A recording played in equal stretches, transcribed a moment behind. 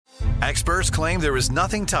Experts claim there is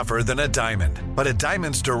nothing tougher than a diamond. But at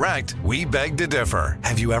Diamonds Direct, we beg to differ.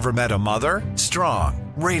 Have you ever met a mother?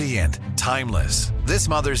 Strong, radiant, timeless. This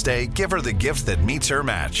Mother's Day, give her the gift that meets her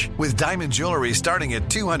match. With diamond jewelry starting at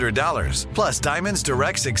 $200. Plus Diamonds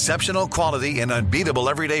Direct's exceptional quality and unbeatable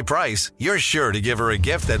everyday price, you're sure to give her a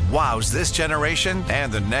gift that wows this generation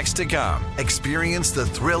and the next to come. Experience the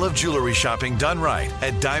thrill of jewelry shopping done right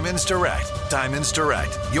at Diamonds Direct. Diamonds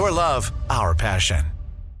Direct. Your love, our passion.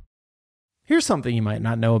 Here's something you might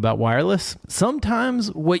not know about wireless.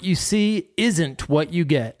 Sometimes what you see isn't what you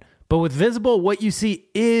get. But with Visible, what you see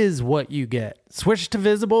is what you get. Switch to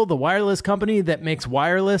Visible, the wireless company that makes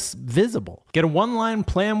wireless visible. Get a one-line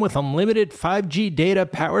plan with unlimited 5G data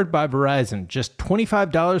powered by Verizon. Just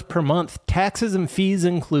 $25 per month, taxes and fees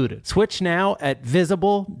included. Switch now at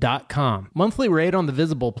Visible.com. Monthly rate on the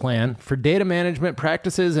Visible plan. For data management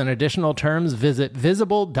practices and additional terms, visit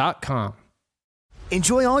Visible.com.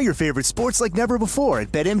 Enjoy all your favorite sports like never before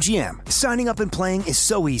at BetMGM. Signing up and playing is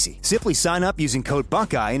so easy. Simply sign up using code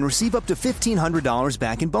Buckeye and receive up to $1,500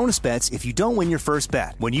 back in bonus bets if you don't win your first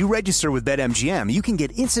bet. When you register with BetMGM, you can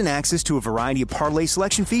get instant access to a variety of parlay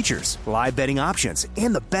selection features, live betting options,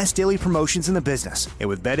 and the best daily promotions in the business. And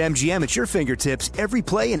with BetMGM at your fingertips, every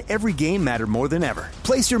play and every game matter more than ever.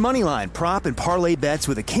 Place your moneyline, prop, and parlay bets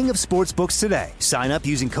with the king of sportsbooks today. Sign up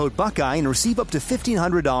using code Buckeye and receive up to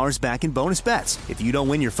 $1,500 back in bonus bets if you don't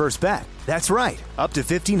win your first bet. That's right, up to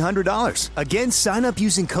 $1,500. Again, sign up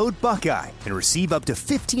using code Buckeye and receive up to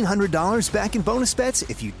 $1,500 back in bonus bets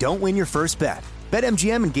if you don't win your first bet.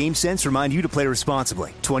 BetMGM and GameSense remind you to play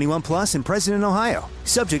responsibly. 21 plus and present in Ohio.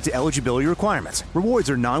 Subject to eligibility requirements.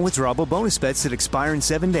 Rewards are non-withdrawable bonus bets that expire in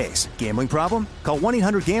 7 days. Gambling problem? Call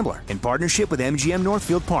 1-800-GAMBLER in partnership with MGM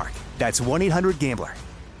Northfield Park. That's 1-800-GAMBLER.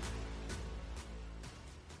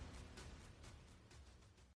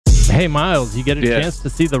 Hey, Miles, you get a chance to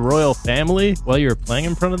see the royal family while you were playing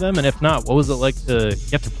in front of them? And if not, what was it like to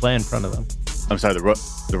get to play in front of them? I'm sorry,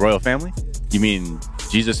 the royal family? You mean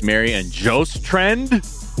Jesus, Mary, and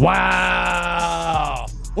JosTrend? Wow!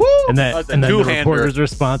 Woo! And then the reporter's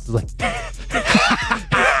response is like,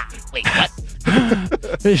 wait, what?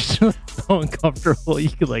 It's just so uncomfortable.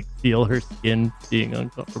 You could like feel her skin being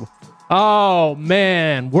uncomfortable. Oh,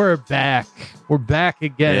 man, we're back. We're back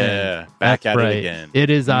again. Yeah, back at it again. It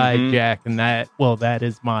is I, Jack, and that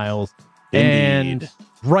is Miles. Indeed. And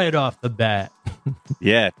right off the bat.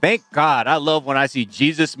 Yeah, thank God. I love when I see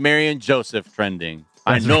Jesus, Mary, and Joseph trending.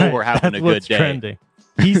 That's I know right. we're having That's a good what's day. Trending.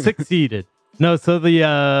 He succeeded. No, so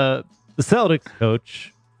the Celtics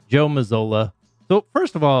coach, Joe Mazola. So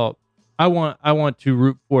first of all, I want to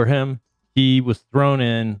root for him. He was thrown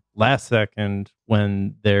in last second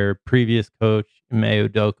when their previous coach, Ime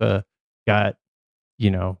Udoka, got,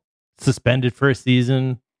 suspended for a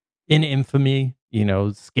season in infamy,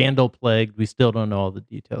 scandal plagued. We still don't know all the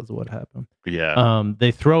details of what happened. Yeah.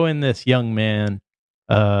 They throw in this young man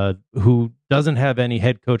who doesn't have any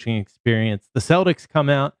head coaching experience. The Celtics come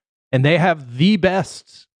out and they have the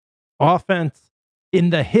best offense in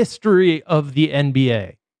the history of the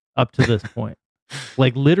NBA up to this point.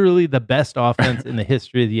 Like literally the best offense in the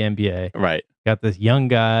history of the NBA. Right. Got this young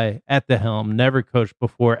guy at the helm, never coached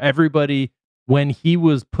before. Everybody, when he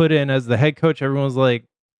was put in as the head coach, everyone was like,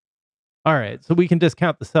 all right, so we can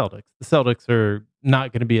discount the Celtics. The Celtics are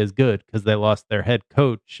not going to be as good because they lost their head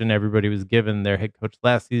coach, and everybody was giving their head coach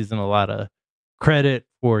last season a lot of credit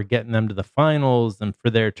for getting them to the finals and for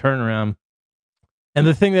their turnaround. And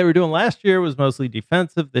the thing they were doing last year was mostly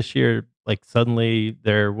defensive. This year, like suddenly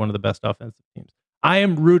they're one of the best offensive teams. I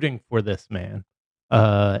am rooting for this man.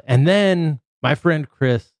 And then my friend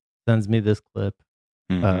Chris sends me this clip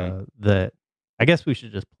that I guess we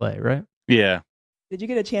should just play, right? Yeah. Did you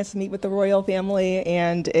get a chance to meet with the royal family?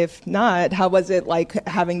 And if not, how was it like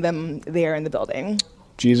having them there in the building?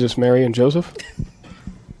 Jesus, Mary, and Joseph?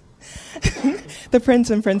 The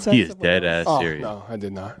prince and princess. He is dead ass serious. No, I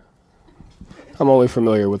did not. I'm only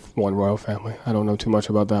familiar with one royal family. I don't know too much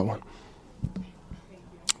about that one.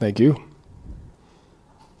 Thank you.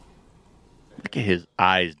 Look at his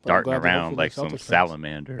eyes darting around like some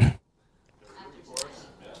salamander.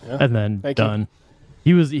 Yeah. And then Thank done.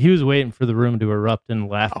 He was waiting for the room to erupt in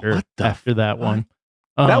laughter after that one.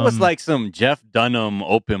 That was like some Jeff Dunham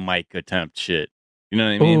open mic attempt shit. You know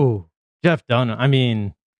what I mean? Oh, Jeff Dunham. I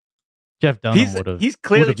mean, Jeff Dunham would have. He's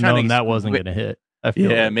clearly would have trying known to that wasn't going to hit. I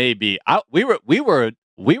feel yeah, like. maybe. We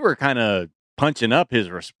were kind of punching up his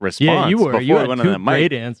response. Yeah, you were. Before You had one two of the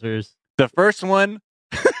great answers. The first one,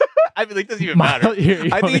 I mean, like, it doesn't even Miles, matter.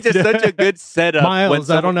 I think it's just such a good setup. Miles,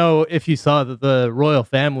 I don't know if you saw that the royal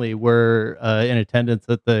family were in attendance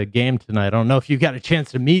at the game tonight. I don't know if you got a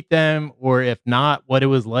chance to meet them, or if not, what it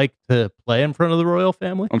was like to play in front of the royal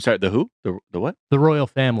family. I'm sorry, the who? The what? The royal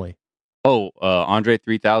family. Oh, Andre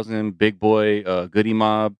 3000, Big Boy, Goody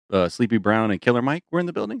Mob, Sleepy Brown, and Killer Mike were in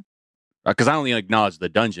the building? Because I only acknowledge the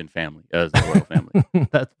Dungeon family as the royal family.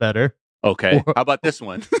 That's better. Okay. How about this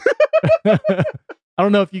one? I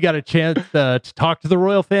don't know if you got a chance to talk to the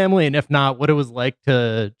royal family, and if not, what it was like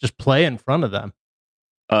to just play in front of them.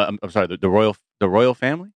 I'm sorry, the royal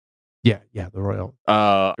family? Yeah, the royal.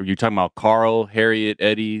 Are you talking about Carl, Harriet,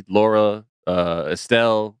 Eddie, Laura,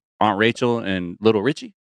 Estelle, Aunt Rachel, and little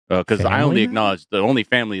Richie? Because I only acknowledge the only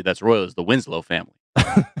family that's royal is the Winslow family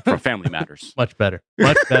from Family Matters. Much better.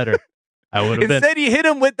 I would have been. Instead, he hit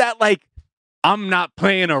him with that, like, I'm not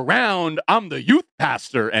playing around. I'm the youth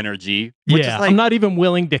pastor energy. Which is like, I'm not even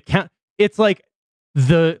willing to count. It's like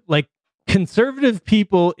the conservative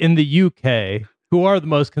people in the UK, who are the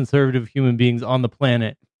most conservative human beings on the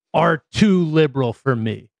planet, are too liberal for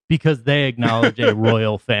me because they acknowledge a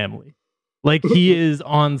royal family. Like, he is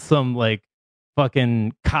on some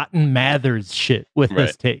fucking Cotton Mathers shit with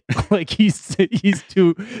this take. Like, he's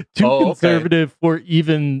too conservative for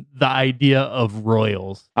even the idea of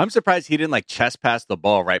royals. I'm surprised he didn't chest pass the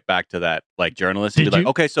ball right back to that journalist and be like,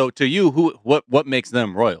 okay, so to you, what makes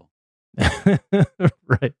them royal?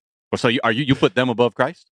 Right. So you put them above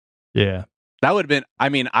Christ? Yeah. That would have been, I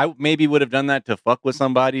mean, I maybe would have done that to fuck with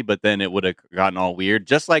somebody, but then it would have gotten all weird,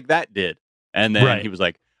 just like that did. And then he was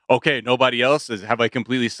like, okay, nobody else have I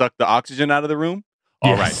completely sucked the oxygen out of the room?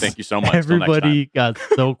 All right, thank you so much. Everybody got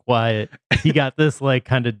so quiet. He got this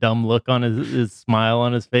kind of dumb look on his smile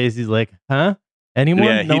on his face. He's like, huh? Anyone?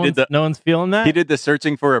 Yeah, no one's feeling that? He did the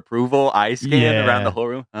searching for approval eye scan around the whole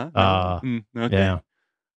room. Huh? Okay. Yeah.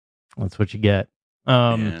 That's what you get.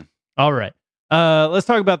 All right. Let's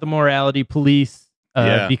talk about the morality police.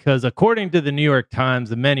 Because according to the New York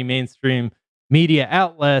Times and many mainstream media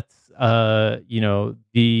outlets,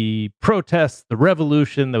 the protests, the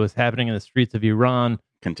revolution that was happening in the streets of Iran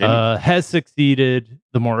has succeeded.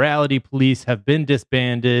 The morality police have been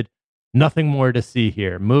disbanded. Nothing more to see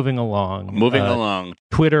here. Moving along.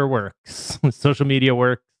 Twitter works. Social media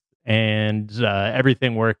works. And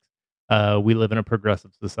everything works. We live in a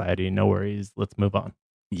progressive society. No worries. Let's move on.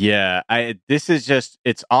 Yeah.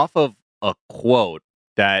 It's off of a quote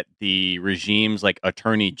that the regime's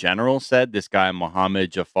attorney general said, this guy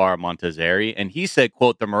Mohammed Jafar Montazeri, and he said,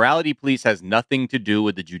 quote, the morality police has nothing to do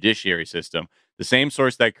with the judiciary system. The same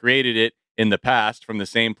source that created it in the past from the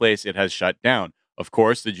same place it has shut down. Of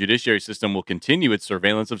course, the judiciary system will continue its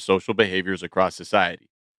surveillance of social behaviors across society.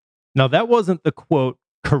 Now, that wasn't the quote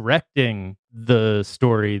correcting the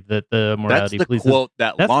story that the morality police...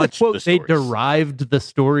 That's launched the quote they derived the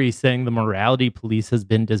story saying the morality police has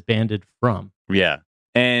been disbanded from. Yeah.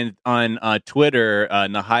 And on Twitter,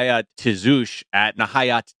 Nahayat Tizush at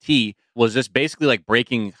Nahayat T was just basically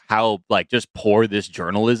breaking how just poor this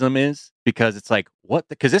journalism is, because it's what?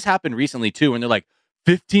 Because this happened recently too, and they're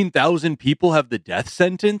 15,000 people have the death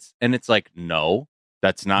sentence, and it's no,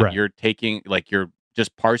 that's not. Right. You're taking you're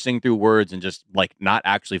just parsing through words and just not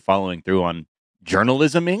actually following through on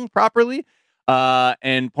journalisming properly,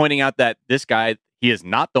 and pointing out that this guy, he is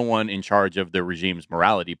not the one in charge of the regime's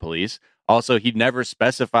morality police. Also, he never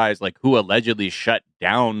specifies who allegedly shut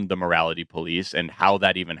down the morality police and how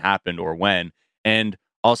that even happened or when. And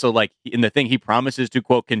also, in the thing, he promises to,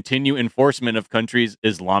 quote, continue enforcement of countries'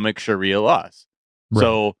 Islamic Sharia laws. Right.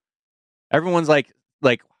 So everyone's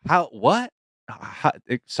how, what?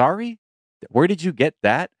 Sorry? Where did you get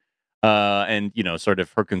that? And, sort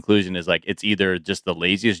of her conclusion is it's either just the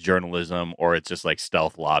laziest journalism or it's just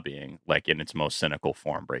stealth lobbying, in its most cynical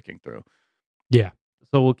form breaking through. Yeah.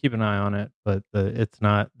 So we'll keep an eye on it, but it's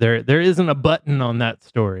not there. There isn't a button on that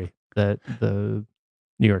story that the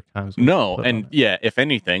New York Times. No, and if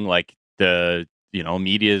anything, the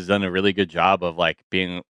media has done a really good job of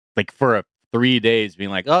being for 3 days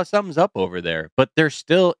being oh, something's up over there, but they're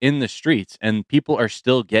still in the streets and people are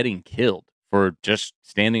still getting killed for just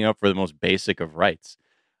standing up for the most basic of rights.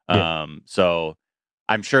 Yeah. So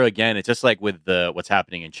I'm sure again, it's just with what's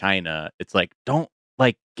happening in China. It's don't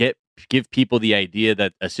give people the idea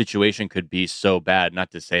that a situation could be so bad. Not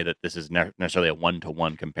to say that this is necessarily a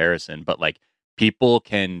one-to-one comparison, but people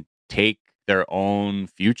can take their own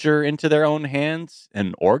future into their own hands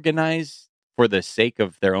and organize for the sake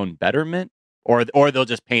of their own betterment, or they'll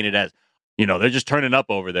just paint it as, they're just turning up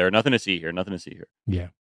over there. Nothing to see here. Yeah.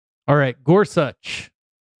 All right. Gorsuch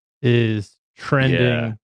is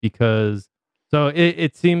trending because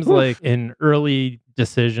it seems like in early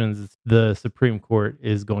decisions, the Supreme Court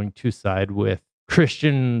is going to side with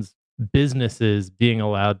Christians' businesses being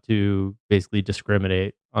allowed to basically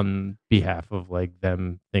discriminate on behalf of like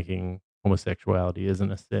them thinking homosexuality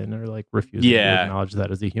isn't a sin or like refusing to acknowledge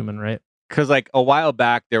that as a human right. Because like a while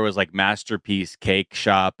back, there was like Masterpiece Cake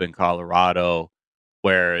Shop in Colorado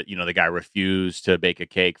where, you know, the guy refused to bake a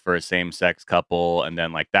cake for a same-sex couple. And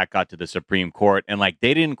then like that got to the Supreme Court. And like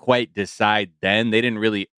they didn't quite decide then. They didn't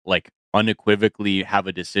really like unequivocally have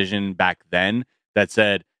a decision back then that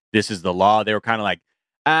said, this is the law. They were kind of like,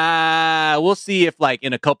 we'll see if like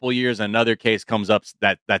in a couple years another case comes up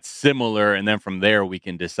that's similar. And then from there we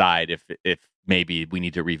can decide if maybe we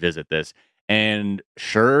need to revisit this. And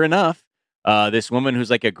sure enough, this woman who's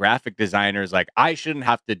like a graphic designer is like, I shouldn't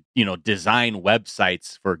have to, you know, design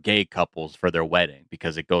websites for gay couples for their wedding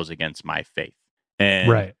because it goes against my faith.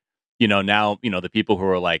 And, right. You know, now, you know, the people who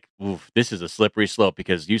are like, oof, this is a slippery slope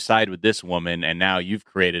because you side with this woman and now you've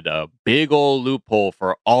created a big old loophole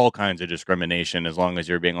for all kinds of discrimination as long as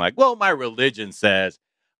you're being like, well, my religion says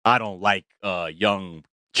I don't like young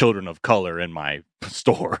children of color in my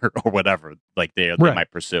store or whatever, like they might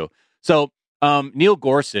pursue. So Neil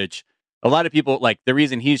Gorsuch, a lot of people, like, the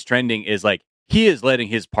reason he's trending is, like, he is letting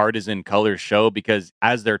his partisan colors show because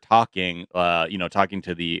as they're talking, talking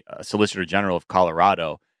to the Solicitor General of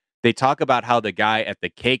Colorado, they talk about how the guy at the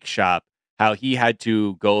cake shop, how he had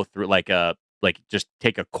to go through, just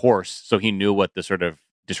take a course so he knew what the sort of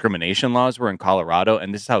discrimination laws were in Colorado.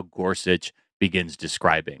 And this is how Gorsuch begins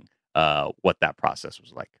describing what that process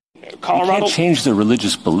was like. Colorado, you can't change their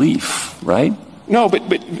religious belief, right? No,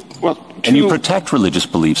 and you protect religious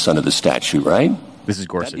beliefs under the statute, right? This is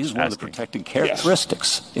Gorsuch. That is one of the protected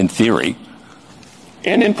characteristics, in theory.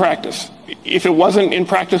 And in practice. If it wasn't in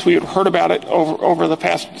practice, we had heard about it over the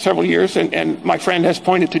past several years, and my friend has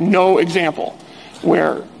pointed to no example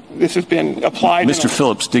where this has been applied. Mr.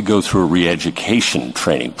 Phillips did go through a re-education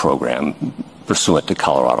training program pursuant to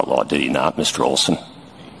Colorado law, did he not, Mr. Olson?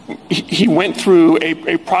 He went through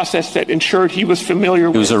a process that ensured he was familiar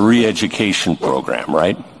with... It was a re-education program,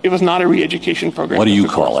 right? It was not a re-education program. What do you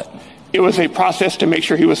call it? It was a process to make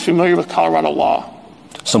sure he was familiar with Colorado law.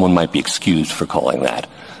 Someone might be excused for calling that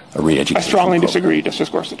a re-education I strongly program. disagree, Justice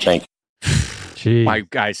Gorsuch. Thank you. My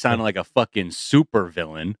guy sounded like a fucking super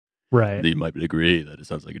villain. Right. They might agree that it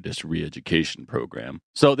sounds like a re-education program.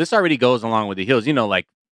 So this already goes along with the heels. You know, like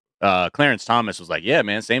Clarence Thomas was like, yeah,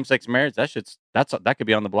 man, same-sex marriage, that could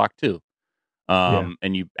be on the block too.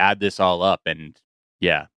 And you add this all up and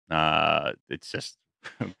it's just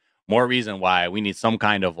more reason why we need some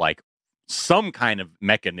kind of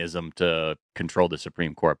mechanism to control the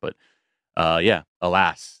Supreme Court. But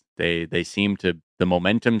alas, the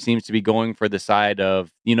momentum seems to be going for the side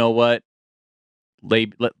of, you know what,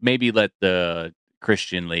 maybe let the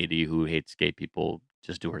Christian lady who hates gay people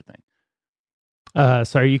just do her thing.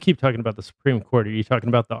 Sorry, you keep talking about the Supreme Court. Are you talking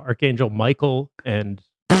about the Archangel Michael and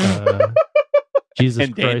Jesus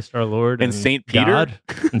and Christ our Lord and Saint Peter God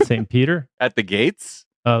and Saint Peter at the gates?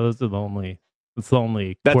 Those are the only. It's the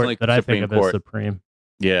only court that I think of as supreme.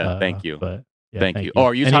 Yeah, thank you. But thank you. Oh,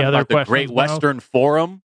 are you talking about the Great Western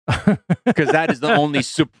Forum? Because that is the only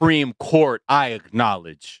Supreme Court I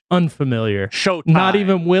acknowledge. Unfamiliar. Showtime. Not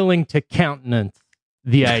even willing to countenance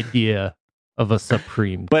the idea of a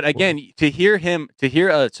Supreme But Court. again, to hear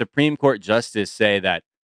a Supreme Court justice say that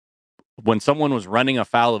when someone was running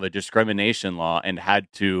afoul of a discrimination law and had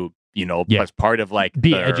to, as part of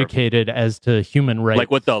be educated as to human rights,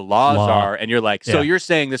 like what the laws are, and you're like, so you're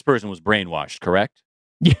saying this person was brainwashed, correct?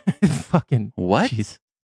 Yeah, fucking what? Geez.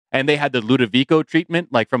 And they had the Ludovico treatment,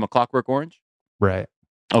 like from A Clockwork Orange? Right.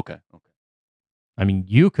 Okay. I mean,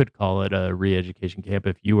 you could call it a re-education camp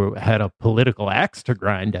if you had a political axe to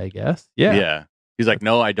grind, I guess. Yeah. Yeah. He's like,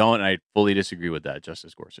 no, I don't. I fully disagree with that,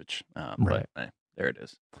 Justice Gorsuch. Right. But there it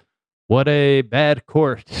is. What a bad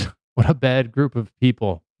court. What a bad group of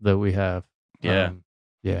people that we have. Yeah.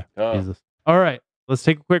 Jesus. All right. Let's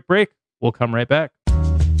take a quick break. We'll come right back.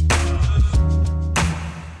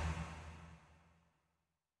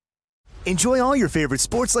 Enjoy all your favorite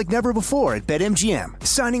sports like never before at BetMGM.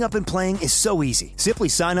 Signing up and playing is so easy. Simply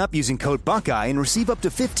sign up using code Buckeye and receive up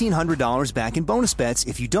to $1,500 back in bonus bets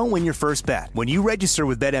if you don't win your first bet. When you register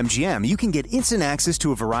with BetMGM, you can get instant access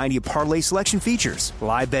to a variety of parlay selection features,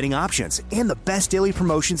 live betting options, and the best daily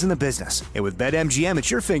promotions in the business. And with BetMGM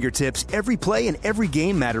at your fingertips, every play and every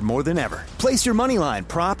game matter more than ever. Place your moneyline,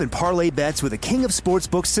 prop, and parlay bets with the king of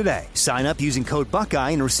sportsbooks today. Sign up using code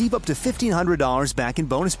Buckeye and receive up to $1,500 back in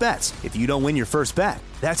bonus bets if you don't win your first bet.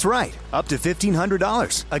 That's right, up to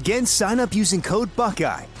 $1,500. Again, sign up using code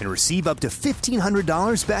Buckeye and receive up to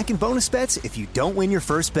 $1,500 back in bonus bets if you don't win your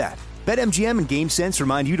first bet. BetMGM and GameSense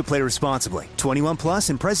remind you to play responsibly. 21 plus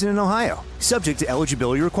and present in Ohio. Subject to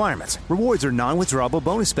eligibility requirements. Rewards are non-withdrawable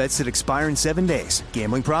bonus bets that expire in 7 days.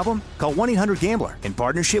 Gambling problem? Call 1-800-GAMBLER in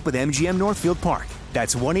partnership with MGM Northfield Park.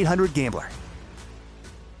 That's 1-800-GAMBLER.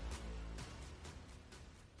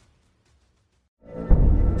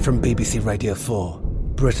 From BBC Radio 4,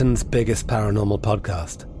 Britain's biggest paranormal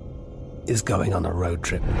podcast is going on a road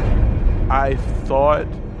trip. I thought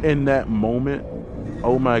in that moment,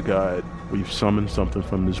 oh my God, we've summoned something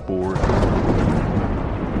from this board.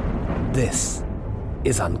 This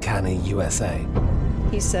is Uncanny USA.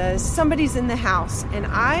 He says, somebody's in the house, and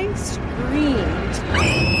I screamed.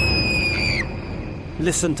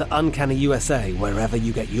 Listen to Uncanny USA wherever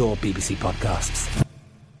you get your BBC podcasts,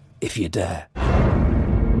 if you dare.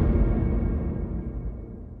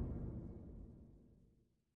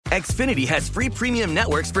 Xfinity has free premium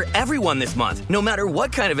networks for everyone this month, no matter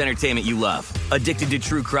what kind of entertainment you love. Addicted to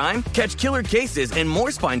true crime? Catch killer cases and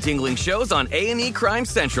more spine-tingling shows on A&E Crime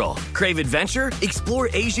Central. Crave adventure? Explore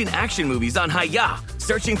Asian action movies on Hayya.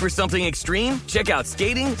 Searching for something extreme? Check out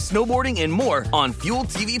skating, snowboarding, and more on Fuel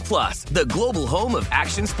TV Plus, the global home of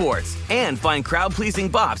action sports. And find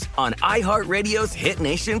crowd-pleasing bops on iHeartRadio's Hit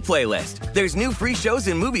Nation playlist. There's new free shows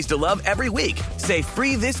and movies to love every week. Say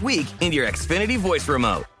free this week in your Xfinity voice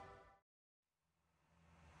remote.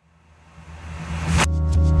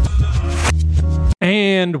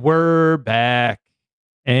 And we're back.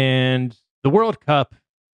 And the World Cup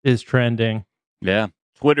is trending. Yeah.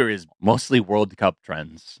 Twitter is mostly World Cup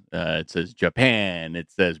trends. It says Japan.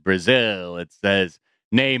 It says Brazil. It says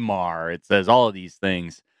Neymar. It says all of these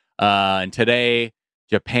things. And today,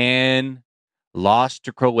 Japan lost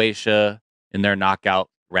to Croatia in their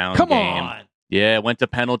knockout round game. Come on. Yeah, went to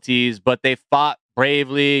penalties, but they fought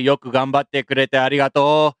bravely. Yoku gambatte kurete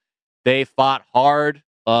arigato. They fought hard.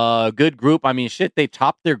 Good group. I mean, shit, they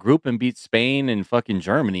topped their group and beat Spain and fucking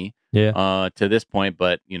Germany. Yeah. To this point,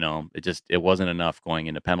 but you know, it wasn't enough going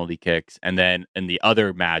into penalty kicks. And then in the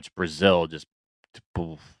other match, Brazil just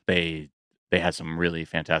they had some really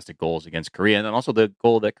fantastic goals against Korea, and then also the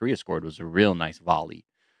goal that Korea scored was a real nice volley.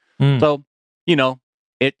 So you know,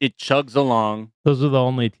 it chugs along. Those are the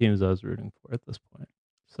only teams I was rooting for at this point.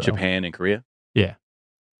 So. Japan and Korea. Yeah.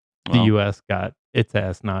 The U.S. got its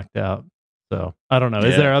ass knocked out. So I don't know.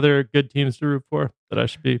 Is there other good teams to root for that I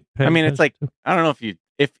should be paying it's like, I don't know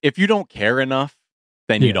if you don't care enough,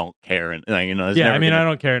 then you don't care. And like, you know, I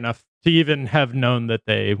don't care enough to even have known that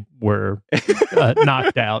they were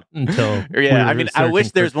knocked out until. I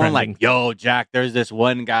wish there's one like, yo, Jack, there's this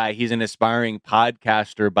one guy. He's an aspiring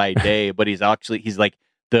podcaster by day, but he's like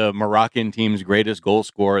the Moroccan team's greatest goal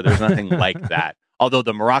scorer. There's nothing like that. Although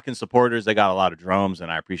the Moroccan supporters, they got a lot of drums,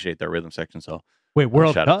 and I appreciate their rhythm section. So wait,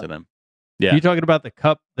 World shout Cup? out to them. Yeah. You talking about the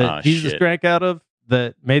cup that Jesus drank out of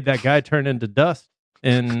that made that guy turn into dust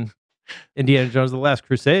in Indiana Jones: The Last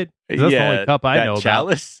Crusade? That's the only cup I know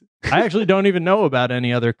chalice? About. I actually don't even know about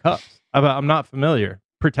any other cups. I'm not familiar.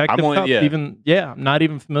 Protective cups, I'm not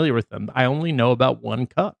even familiar with them. I only know about one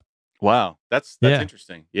cup. Wow, that's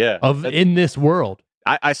interesting. Yeah, in this world.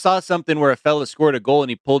 I saw something where a fella scored a goal and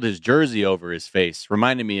he pulled his jersey over his face.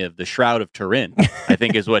 Reminded me of the Shroud of Turin, I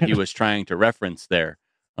think is what he was trying to reference there.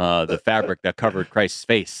 The fabric that covered Christ's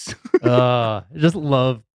face. I just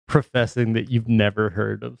love professing that you've never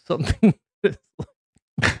heard of something.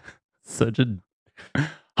 Such a...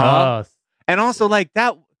 and also like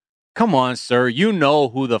that, come on, sir. You know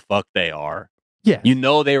who the fuck they are. Yeah. You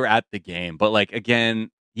know they were at the game. But like, again,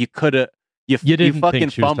 you could have... You fucking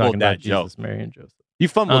fumbled that joke. Jesus, Mary, and Joseph. You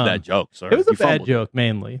fumbled that joke, sir. It was a bad joke,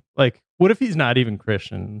 mainly. Like, what if he's not even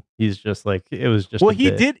Christian? He's just like, it was just. Well,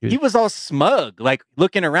 he was all smug, like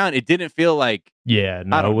looking around. It didn't feel like. Yeah,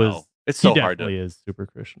 no, I don't know. It's so hard to. He is super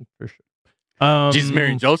Christian for sure. Jesus, Mary,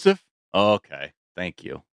 and Joseph. Okay, thank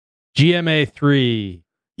you. GMA3.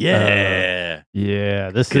 Yeah,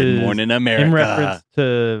 This is Good Morning America. In reference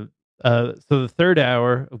to so the third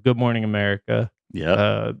hour of Good Morning America.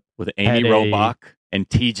 Yeah, with Amy Robach and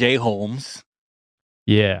TJ Holmes.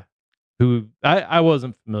 Yeah, who I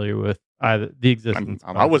wasn't familiar with either the existence.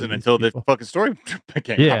 I wasn't until the fucking story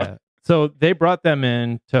came out. So they brought them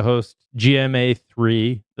in to host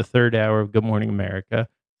GMA3, the third hour of Good Morning America.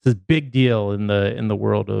 It's a big deal in the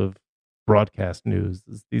world of broadcast news,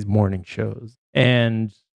 these morning shows.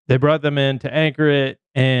 And they brought them in to anchor it,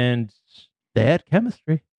 and they had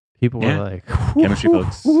chemistry. People were like, chemistry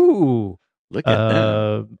folks. Look at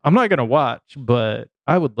them. I'm not going to watch, but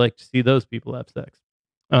I would like to see those people have sex.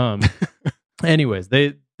 Anyways,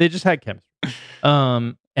 they just had chemistry.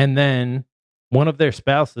 And then one of their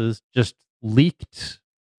spouses just leaked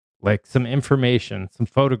like some information, some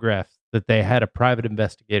photographs that they had a private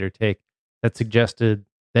investigator take that suggested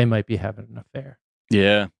they might be having an affair.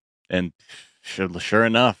 Yeah. And sure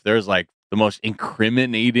enough, there's like the most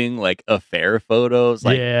incriminating like affair photos.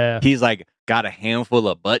 Like he's like got a handful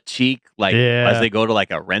of butt cheek, like as they go to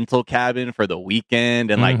like a rental cabin for the weekend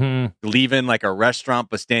and like leaving like a restaurant,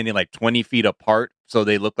 but standing like 20 feet apart. So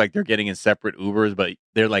they look like they're getting in separate Ubers, but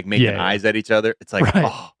they're like making eyes at each other. It's like,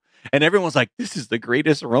 oh, and everyone's like, this is the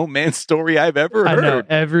greatest romance story I've ever heard. I know.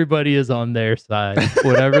 Everybody is on their side.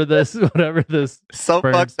 Whatever this so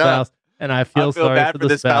fucked spouse. up. And I feel sorry bad for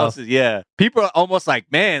the spouse. spouses. Yeah. People are almost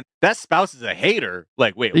like, man, that spouse is a hater.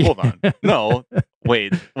 Like, wait, hold on. No,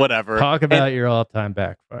 wait, whatever. Talk about your all-time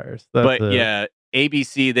backfires. Yeah,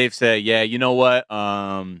 ABC, they've said, yeah, you know what?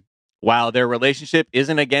 While their relationship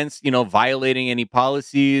isn't against, violating any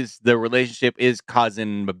policies, the relationship is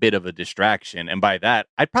causing a bit of a distraction. And by that,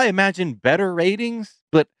 I'd probably imagine better ratings.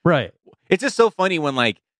 But it's just so funny when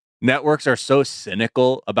like networks are so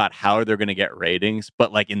cynical about how they're going to get ratings.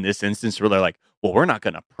 But like in this instance where they're like, well, we're not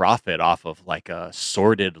going to profit off of like a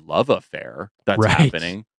sordid love affair that's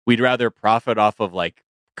happening. We'd rather profit off of like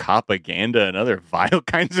propaganda and other vile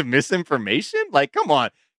kinds of misinformation. Like, come on.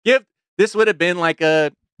 This would have been like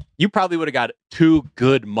you probably would have got 2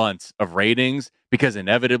 good months of ratings because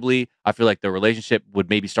inevitably I feel like the relationship would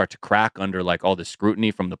maybe start to crack under like all the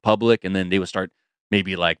scrutiny from the public. And then they would start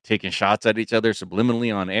maybe like taking shots at each other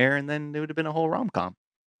subliminally on air. And then it would have been a whole rom-com.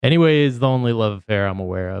 Anyways, the only love affair I'm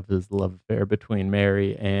aware of is the love affair between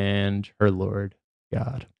Mary and her Lord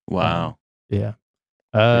God. Wow. Yeah.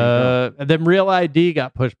 And then Real ID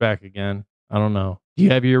got pushed back again. I don't know. Do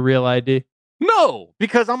you have your Real ID? No,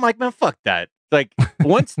 because I'm like, man, fuck that. Like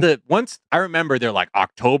once I remember they're like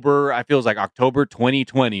October, I feel it's like October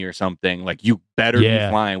 2020 or something. Like you better be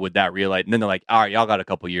flying with that Real ID. And then they're like, all right, y'all got a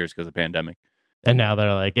couple years because of the pandemic. And now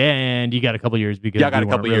they're like, and you got a couple years because y'all got a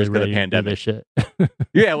couple years because of the pandemic. Shit.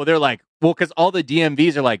 Yeah, well, they're like, because all the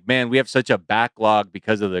DMVs are like, man, we have such a backlog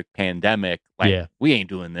because of the pandemic. Like, we ain't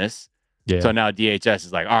doing this. Yeah. So now DHS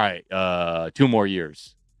is like, all right, 2 more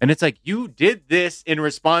years. And it's like, you did this in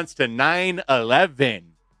response to 9/11,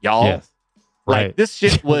 y'all. Yes. Like this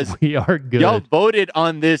shit was. We are good. Y'all voted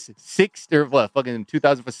on this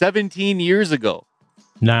 17 years ago.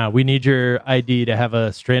 Nah, we need your ID to have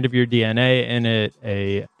a strand of your DNA in it,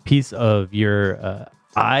 a piece of your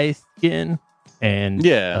eye skin, and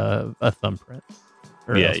a thumbprint.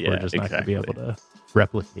 Or else we're just not going to be able to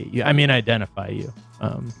replicate you. I mean, identify you.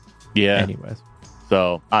 Anyways.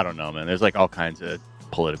 So, I don't know, man. There's like all kinds of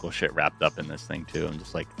political shit wrapped up in this thing, too. And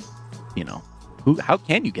just like, how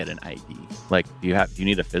can you get an ID? Like, do you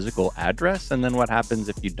need a physical address? And then what happens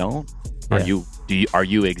if you don't? Are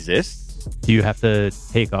you exist? Do you have to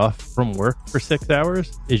take off from work for 6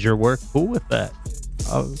 hours? Is your work cool with that?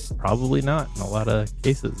 Probably not in a lot of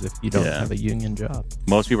cases if you don't have a union job.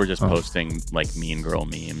 Most people are just posting like mean girl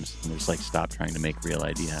memes and just like stop trying to make Real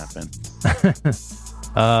ID happen.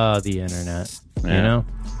 The internet, you know?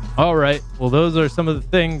 All right. Well, those are some of the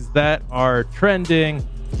things that are trending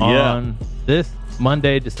on this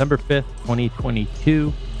Monday, December 5th,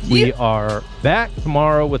 2022. We are back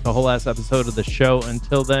tomorrow with a whole ass episode of the show.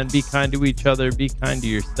 Until then, be kind to each other. Be kind to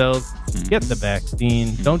yourselves. Get the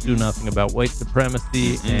vaccine. Don't do nothing about white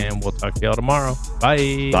supremacy. And we'll talk to y'all tomorrow.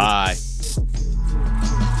 Bye. Bye.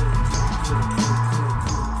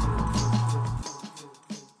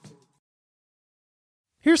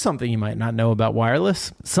 Here's something you might not know about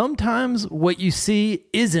wireless. Sometimes what you see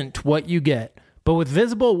isn't what you get. But with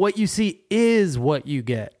Visible, what you see is what you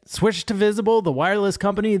get. Switch to Visible, the wireless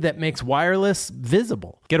company that makes wireless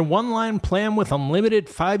visible. Get a one-line plan with unlimited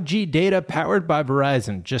 5G data powered by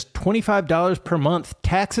Verizon. Just $25 per month,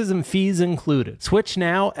 taxes and fees included. Switch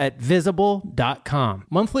now at Visible.com.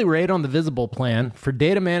 Monthly rate on the Visible plan. For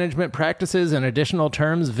data management practices and additional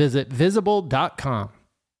terms, visit Visible.com.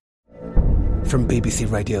 From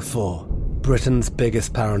BBC Radio 4, Britain's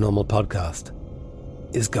biggest paranormal podcast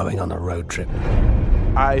is going on a road trip.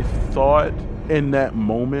 I thought in that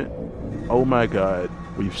moment, oh my God,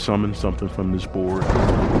 we've summoned something from this board.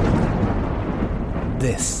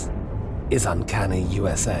 This is Uncanny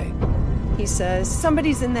USA. He says,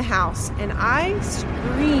 somebody's in the house, and I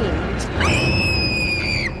screamed.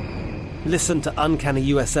 Listen to Uncanny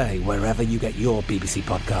USA wherever you get your BBC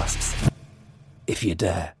podcasts, if you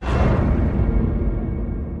dare.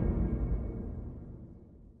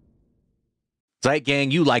 Right, gang,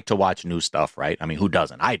 you like to watch new stuff, right? I mean, who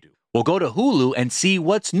doesn't? I do. Well, go to Hulu and see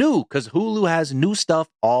what's new, because Hulu has new stuff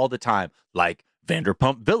all the time, like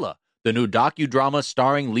Vanderpump Villa, the new docudrama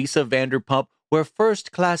starring Lisa Vanderpump, where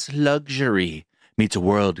first-class luxury meets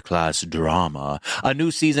world-class drama. A new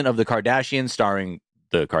season of The Kardashians starring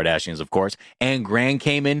the Kardashians, of course, and Grand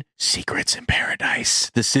Cayman, Secrets in Paradise,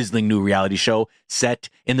 the sizzling new reality show set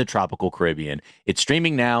in the tropical Caribbean. It's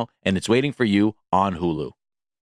streaming now, and it's waiting for you on Hulu.